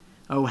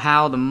Oh,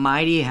 how the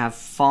mighty have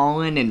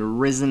fallen and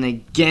risen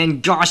again.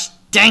 Gosh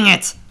dang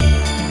it!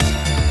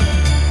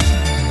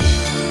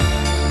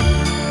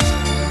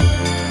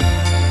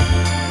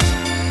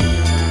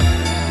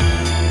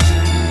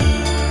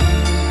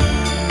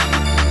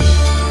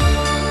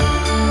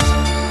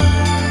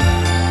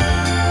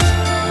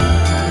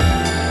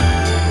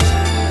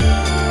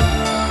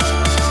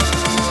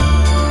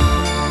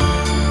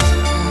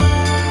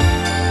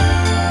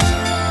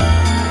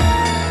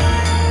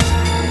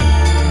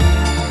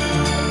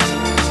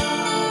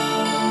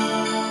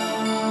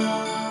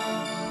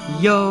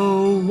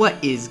 Yo, what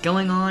is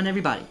going on,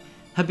 everybody?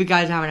 Hope you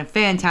guys are having a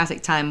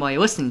fantastic time while you're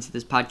listening to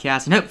this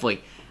podcast, and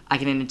hopefully I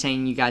can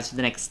entertain you guys for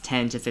the next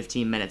 10 to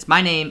 15 minutes.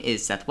 My name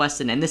is Seth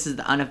Weston, and this is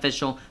the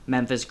Unofficial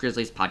Memphis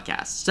Grizzlies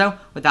podcast. So,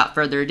 without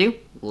further ado,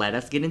 let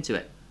us get into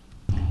it.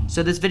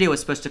 So this video was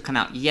supposed to come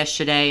out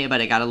yesterday,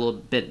 but it got a little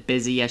bit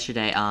busy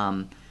yesterday.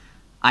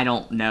 I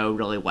don't know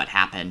really what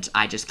happened.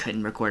 I just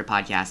couldn't record a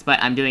podcast,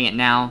 but I'm doing it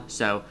now,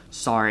 so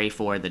sorry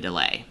for the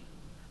delay.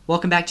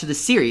 Welcome back to the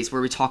series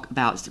where we talk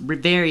about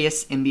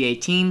various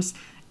NBA teams,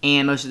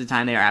 and most of the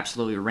time they are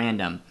absolutely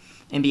random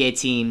NBA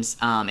teams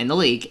in the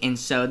league. And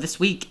so this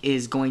week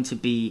is going to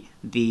be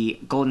the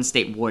Golden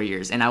State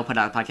Warriors, and I will put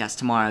out a podcast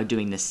tomorrow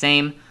doing the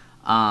same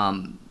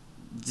type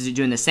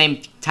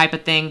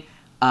of thing,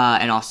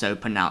 and also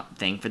putting out a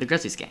thing for the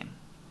Grizzlies game.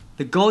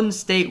 The Golden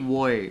State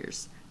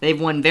Warriors, they've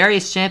won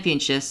various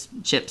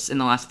championships in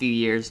the last few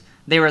years.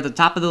 They were at the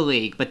top of the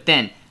league, but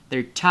then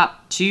their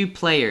top two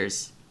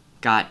players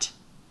got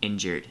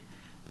injured.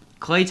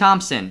 Klay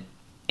Thompson,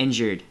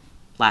 injured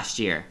last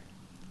year.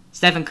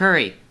 Stephen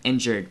Curry,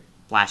 injured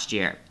last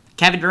year.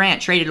 Kevin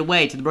Durant traded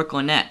away to the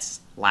Brooklyn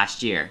Nets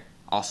last year,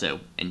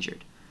 also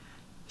injured.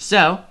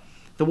 So,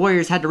 the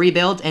Warriors had to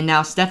rebuild, and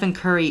now Stephen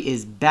Curry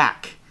is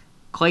back.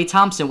 Klay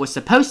Thompson was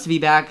supposed to be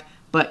back,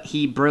 but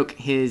he broke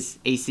his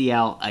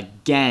ACL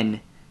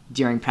again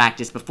during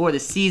practice before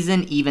the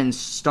season even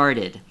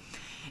started.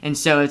 And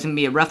so it's going to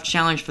be a rough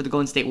challenge for the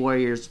Golden State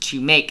Warriors to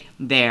make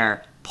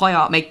the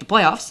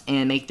playoffs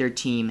and make their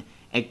team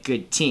a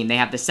good team. They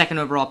have the second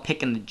overall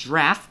pick in the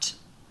draft,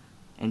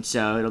 and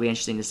so it'll be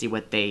interesting to see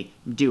what they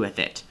do with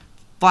it.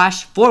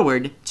 Flash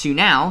forward to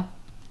now,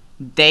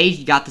 they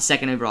got the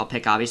second overall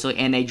pick, obviously,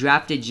 and they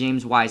drafted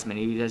James Wiseman,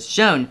 who has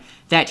shown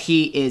that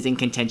he is in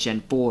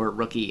contention for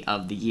Rookie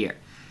of the Year.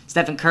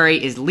 Stephen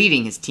Curry is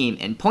leading his team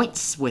in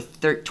points with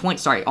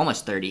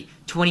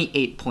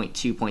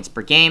 28.2 points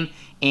per game,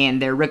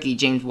 and their rookie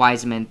James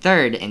Wiseman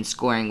third in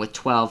scoring with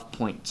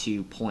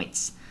 12.2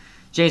 points.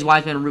 James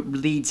Wiseman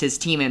leads his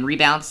team in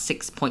rebounds,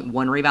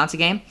 6.1 rebounds a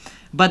game,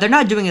 but they're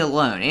not doing it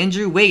alone.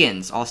 Andrew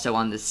Wiggins also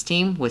on this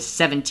team with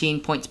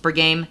 17 points per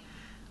game,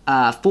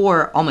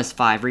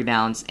 5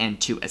 rebounds, and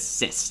 2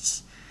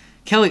 assists.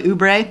 Kelly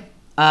Oubre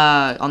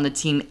on the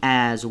team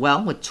as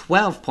well with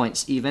 12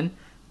 points even,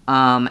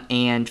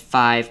 and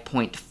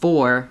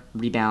 5.4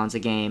 rebounds a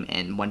game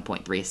and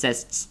 1.3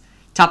 assists.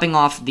 Topping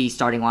off the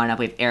starting lineup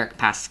with Eric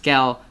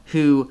Pascal,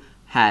 who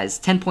has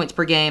 10 points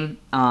per game,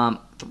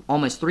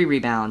 almost 3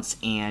 rebounds,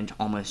 and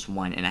almost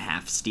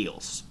 1.5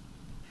 steals.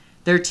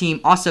 Their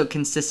team also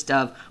consists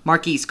of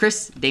Marquise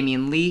Chris,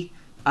 Damian Lee,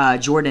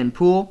 Jordan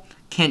Poole,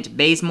 Kent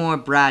Bazemore,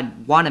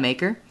 Brad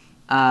Wanamaker,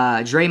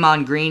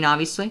 Draymond Green,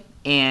 obviously,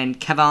 and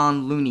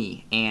Kevon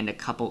Looney, and a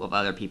couple of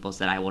other people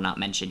that I will not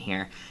mention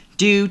here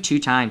due to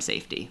time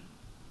safety.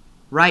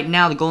 Right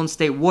now, the Golden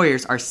State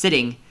Warriors are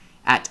sitting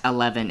at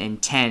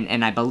 11-10,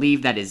 and I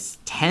believe that is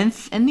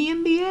 10th in the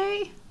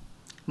NBA?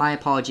 My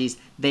apologies,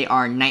 they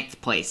are 9th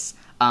place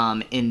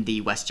in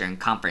the Western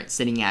Conference,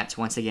 sitting at,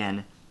 once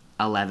again,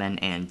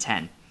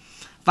 11-10.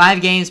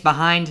 5 games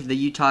behind the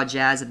Utah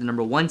Jazz at the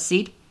number 1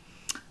 seed,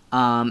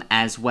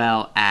 as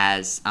well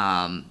as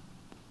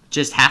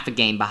just half a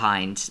game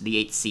behind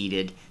the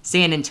 8th-seeded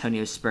San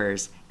Antonio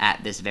Spurs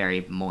at this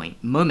very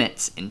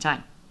moment in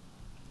time.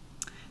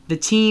 The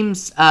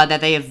teams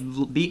that they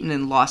have beaten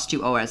and lost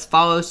to are as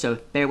follows, so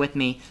bear with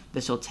me.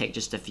 This will take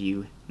just a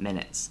few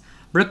minutes.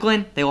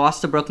 Brooklyn, they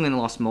lost to Brooklyn, they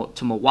lost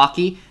to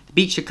Milwaukee. They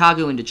beat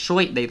Chicago and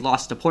Detroit, they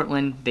lost to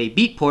Portland. They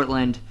beat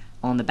Portland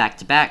on the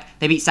back-to-back.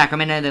 They beat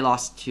Sacramento, they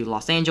lost to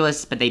Los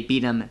Angeles, but they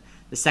beat them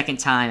the second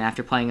time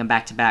after playing them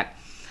back-to-back.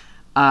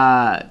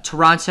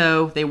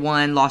 Toronto, they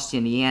won, lost to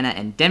Indiana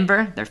and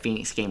Denver. Their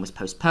Phoenix game was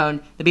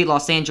postponed. They beat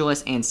Los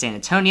Angeles and San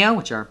Antonio,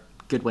 which are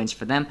good wins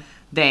for them.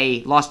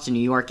 They lost to New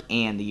York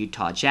and the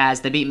Utah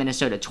Jazz. They beat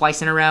Minnesota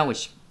twice in a row,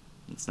 which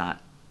it's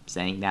not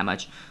saying that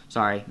much.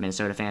 Sorry,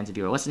 Minnesota fans, if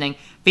you were listening.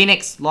 They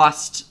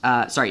lost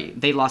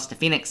to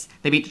Phoenix.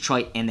 They beat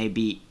Detroit, and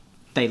they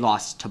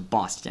lost to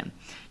Boston.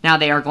 Now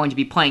they are going to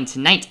be playing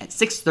tonight at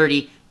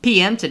 6:30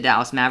 p.m. to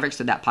Dallas Mavericks.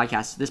 So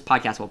this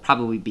podcast will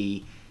probably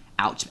be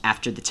out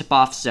after the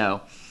tip-off.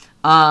 So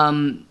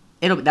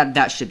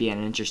that should be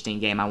an interesting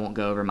game. I won't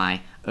go over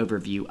my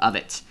overview of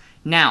it.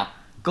 Now,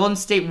 Golden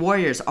State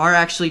Warriors are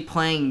actually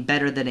playing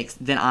better than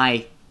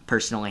I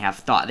personally have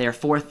thought. They are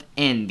 4th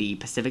in the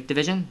Pacific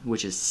Division,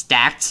 which is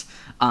stacked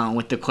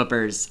with the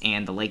Clippers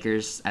and the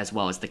Lakers, as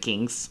well as the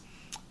Kings.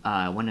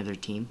 One other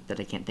team that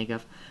I can't think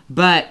of.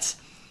 But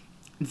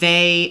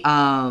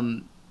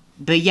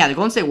but yeah, the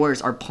Golden State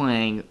Warriors are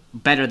playing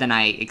better than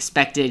I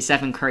expected.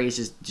 Stephen Curry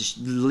is just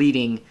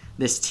leading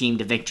this team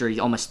to victory,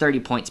 almost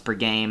 30 points per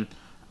game,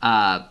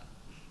 almost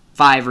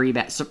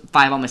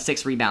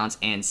 6 rebounds,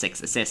 and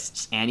 6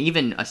 assists, and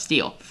even a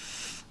steal.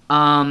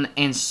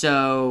 And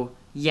so,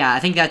 yeah, I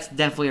think that's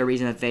definitely a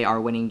reason that they are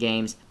winning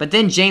games. But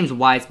then James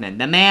Wiseman,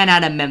 the man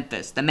out of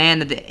Memphis, the man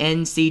that the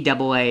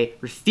NCAA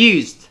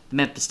refused the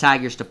Memphis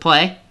Tigers to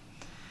play,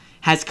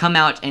 has come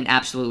out and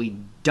absolutely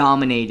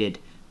dominated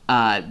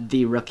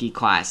the rookie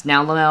class.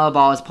 Now, LaMelo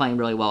Ball is playing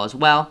really well as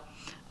well,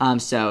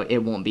 so it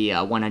won't be a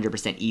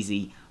 100%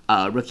 easy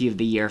Rookie of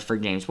the Year for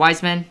James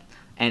Wiseman,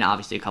 and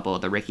obviously a couple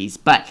of the rookies.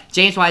 But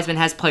James Wiseman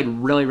has played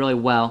really, really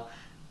well,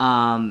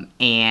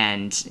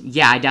 and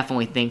yeah, I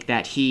definitely think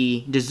that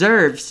he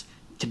deserves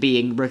to be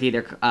in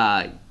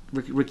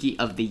Rookie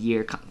of the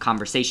Year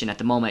conversation at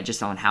the moment,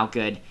 just on how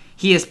good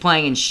he is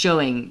playing and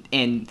showing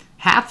and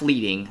half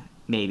leading,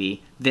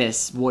 maybe,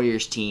 this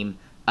Warriors team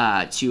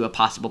to a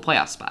possible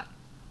playoff spot.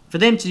 For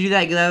them to do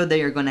that, though,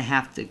 they are going to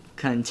have to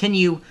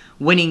continue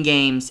winning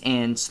games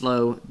and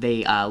slow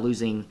the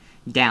losing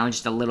down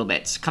just a little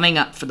bit. Coming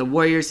up for the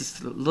Warriors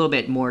is a little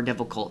bit more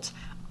difficult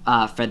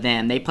for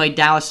them. They played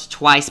Dallas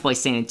twice, play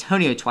San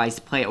Antonio twice,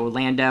 play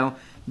Orlando,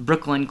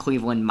 Brooklyn,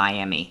 Cleveland,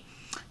 Miami.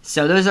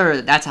 So that's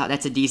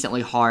a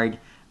decently hard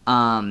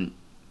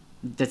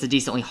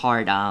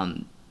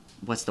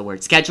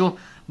schedule.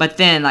 But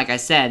then, like I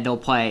said, they'll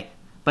play.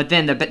 But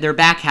then their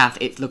back half,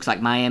 it looks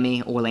like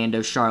Miami,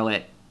 Orlando,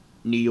 Charlotte,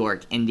 New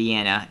York,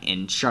 Indiana,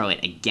 and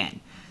Charlotte again,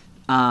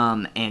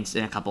 and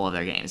in a couple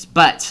other games.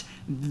 But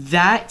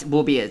that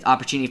will be an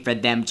opportunity for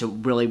them to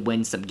really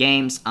win some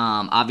games.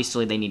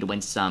 Obviously, they need to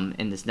win some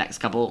in this next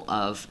couple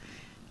of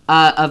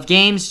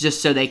games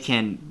just so they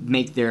can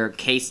make their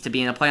case to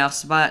be in a playoff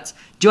spot.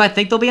 Do I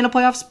think they'll be in a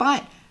playoff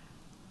spot?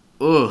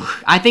 Ooh,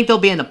 I think they'll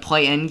be in the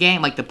play-in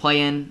game, like the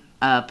play-in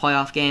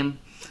playoff game.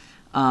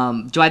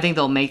 Do I think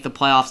they'll make the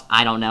playoffs?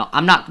 I don't know.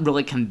 I'm not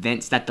really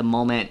convinced at the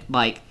moment.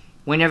 Like,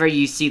 whenever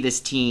you see this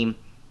team,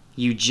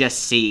 you just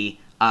see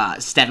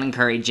Stephen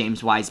Curry,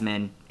 James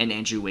Wiseman, and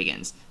Andrew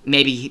Wiggins.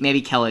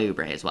 Maybe Kelly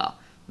Oubre as well.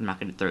 I'm not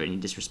going to throw any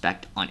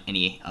disrespect on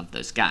any of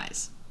those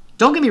guys.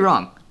 Don't get me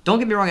wrong. Don't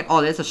get me wrong at all.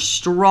 It's a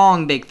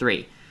strong big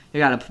three. You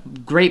got a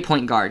great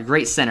point guard,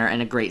 great center,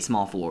 and a great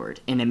small forward,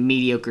 and a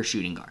mediocre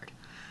shooting guard.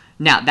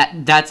 Now,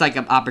 that's like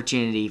an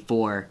opportunity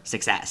for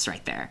success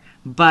right there.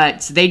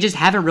 But they just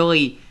haven't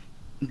really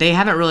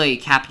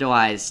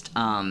capitalized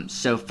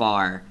so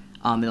far.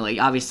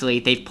 Obviously,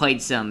 they've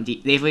played some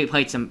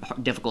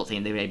difficult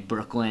teams. They played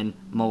Brooklyn,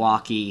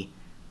 Milwaukee,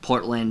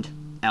 Portland,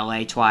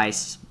 LA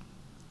twice,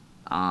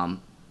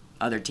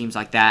 other teams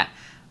like that.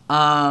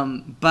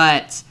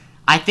 But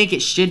I think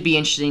it should be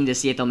interesting to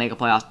see if they'll make a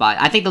playoff spot.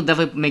 I think they'll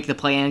definitely make the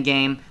play-in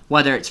game,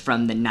 whether it's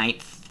from the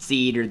 9th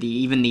seed or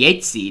even the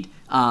 8th seed.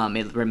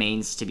 It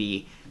remains to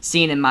be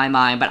seen in my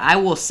mind. But I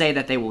will say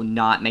that they will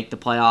not make the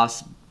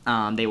playoffs.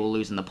 They will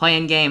lose in the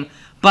play-in game.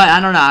 But I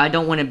don't know. I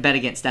don't want to bet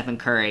against Stephen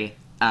Curry.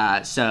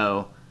 But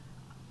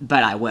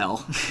I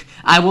will.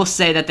 I will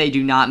say that they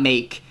do not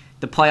make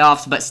the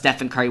playoffs, but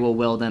Stephen Curry will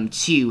will them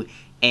to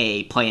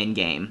a play-in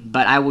game.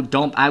 But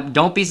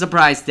don't be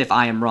surprised if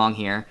I am wrong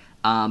here,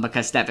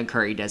 because Stephen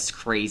Curry does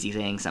crazy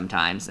things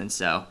sometimes, and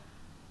so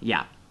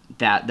yeah,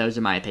 those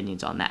are my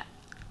opinions on that.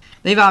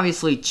 They've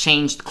obviously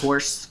changed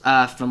course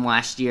from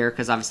last year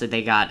because obviously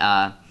they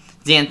got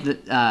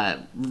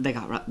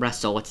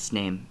Russell. What's his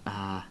name?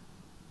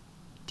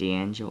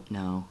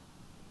 D'Angelo?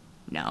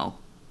 No.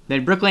 The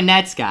Brooklyn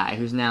Nets guy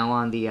who's now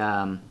on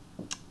the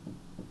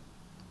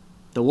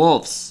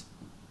Wolves.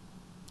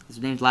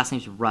 His last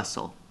name's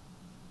Russell.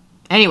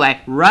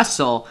 Anyway,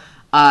 Russell,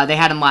 they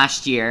had him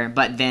last year,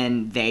 but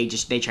then they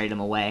traded him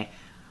away.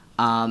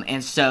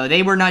 And so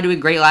they were not doing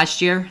great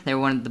last year. They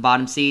were one of the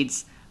bottom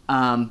seeds,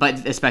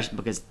 but especially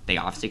because they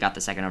obviously got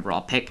the second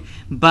overall pick.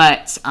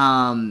 But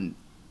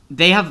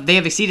they have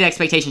exceeded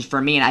expectations for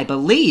me, and I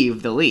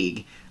believe the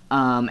league.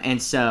 And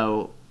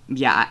so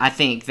yeah, I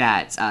think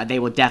that they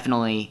will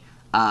definitely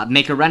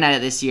make a run at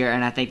it this year,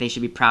 and I think they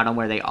should be proud on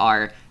where they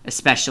are,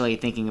 especially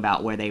thinking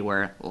about where they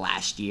were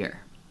last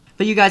year.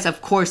 But you guys,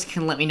 of course,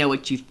 can let me know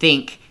what you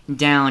think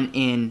down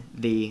in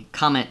the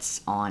comments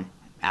on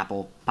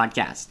Apple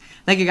Podcasts.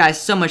 Thank you guys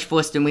so much for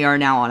listening. We are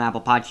now on Apple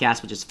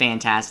Podcasts, which is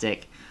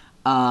fantastic.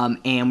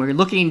 And we're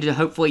looking to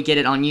hopefully get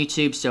it on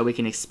YouTube so we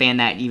can expand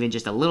that even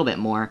just a little bit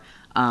more.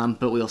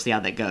 But we'll see how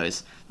that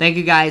goes. Thank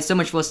you guys so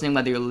much for listening,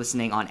 whether you're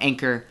listening on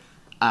Anchor,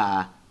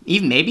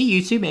 even maybe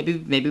YouTube, maybe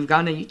we've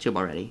gone to YouTube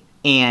already,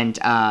 and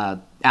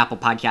Apple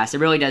Podcasts. It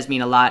really does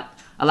mean a lot.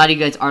 A lot of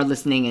you guys are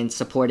listening and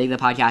supporting the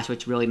podcast,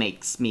 which really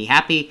makes me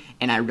happy,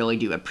 and I really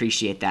do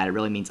appreciate that. It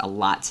really means a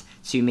lot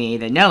to me,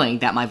 that knowing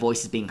that my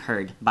voice is being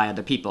heard by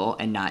other people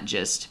and not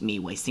just me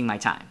wasting my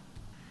time.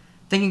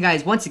 Thank you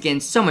guys once again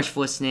so much for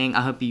listening.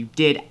 I hope you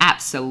did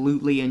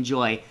absolutely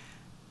enjoy.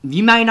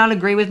 You might not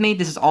agree with me.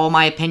 This is all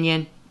my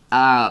opinion,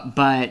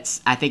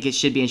 but I think it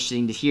should be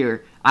interesting to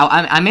hear.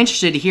 I'm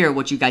interested to hear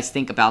what you guys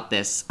think about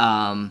this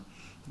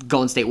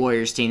Golden State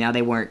Warriors team. Now,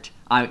 they weren't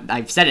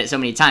I've said it so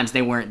many times,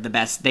 they weren't the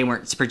best. They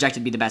weren't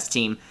projected to be the best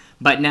team.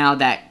 But now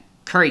that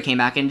Curry came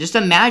back, and just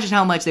imagine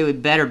how much they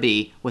would better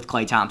be with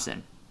Klay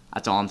Thompson.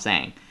 That's all I'm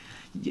saying.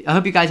 I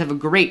hope you guys have a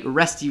great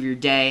rest of your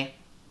day.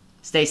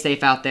 Stay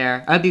safe out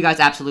there. I hope you guys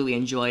absolutely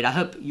enjoyed. I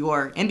hope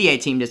your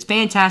NBA team does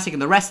fantastic in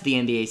the rest of the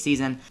NBA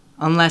season,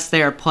 unless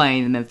they are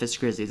playing the Memphis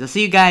Grizzlies. I'll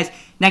see you guys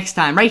next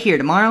time, right here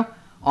tomorrow,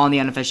 on the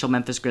Unofficial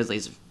Memphis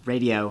Grizzlies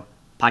radio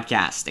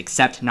podcast,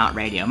 except not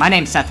radio. My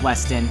name's Seth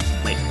Weston.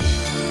 Later.